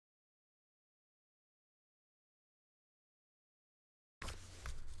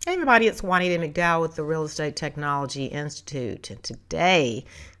Hey everybody, it's Juanita McDowell with the Real Estate Technology Institute, and today I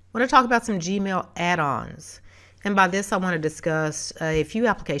want to talk about some Gmail add-ons. And by this I want to discuss a few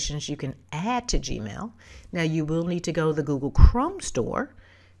applications you can add to Gmail. Now you will need to go to the Google Chrome store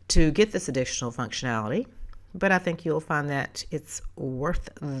to get this additional functionality, but I think you'll find that it's worth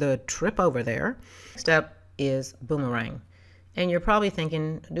the trip over there. Next up is Boomerang. And you're probably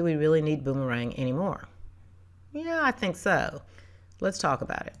thinking, do we really need Boomerang anymore? Yeah, I think so. Let's talk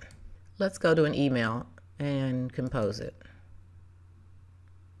about it. Let's go to an email and compose it.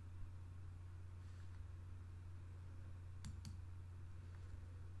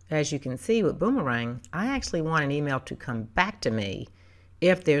 As you can see with Boomerang, I actually want an email to come back to me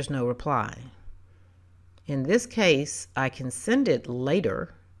if there's no reply. In this case, I can send it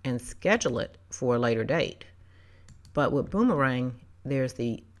later and schedule it for a later date. But with Boomerang, there's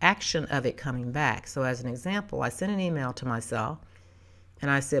the action of it coming back. So as an example, I sent an email to myself and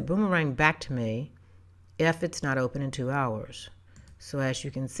I said, Boomerang back to me if it's not open in 2 hours. So as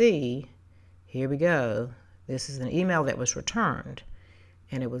you can see, here we go. This is an email that was returned,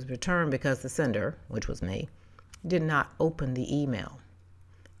 and it was returned because the sender, which was me, did not open the email.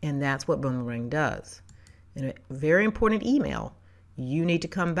 And that's what Boomerang does. In a very important email, you need to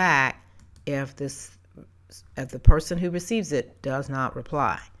come back if the person who receives it does not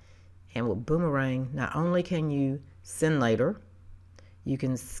reply. And with Boomerang, not only can you send later, you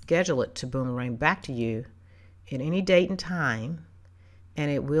can schedule it to Boomerang back to you at any date and time, and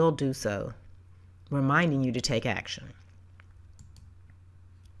it will do so, reminding you to take action.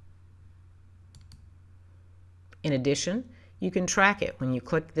 In addition, you can track it. When you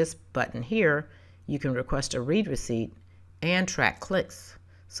click this button here, you can request a read receipt and track clicks.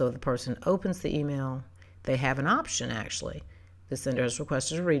 So if the person opens the email, they have an option actually. The sender has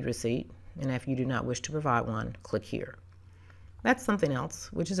requested a read receipt, and if you do not wish to provide one, click here. That's something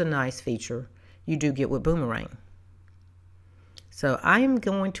else, which is a nice feature you do get with Boomerang. So I am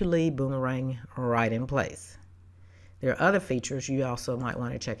going to leave Boomerang right in place. There are other features you also might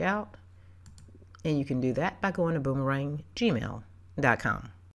want to check out, and you can do that by going to boomeranggmail.com.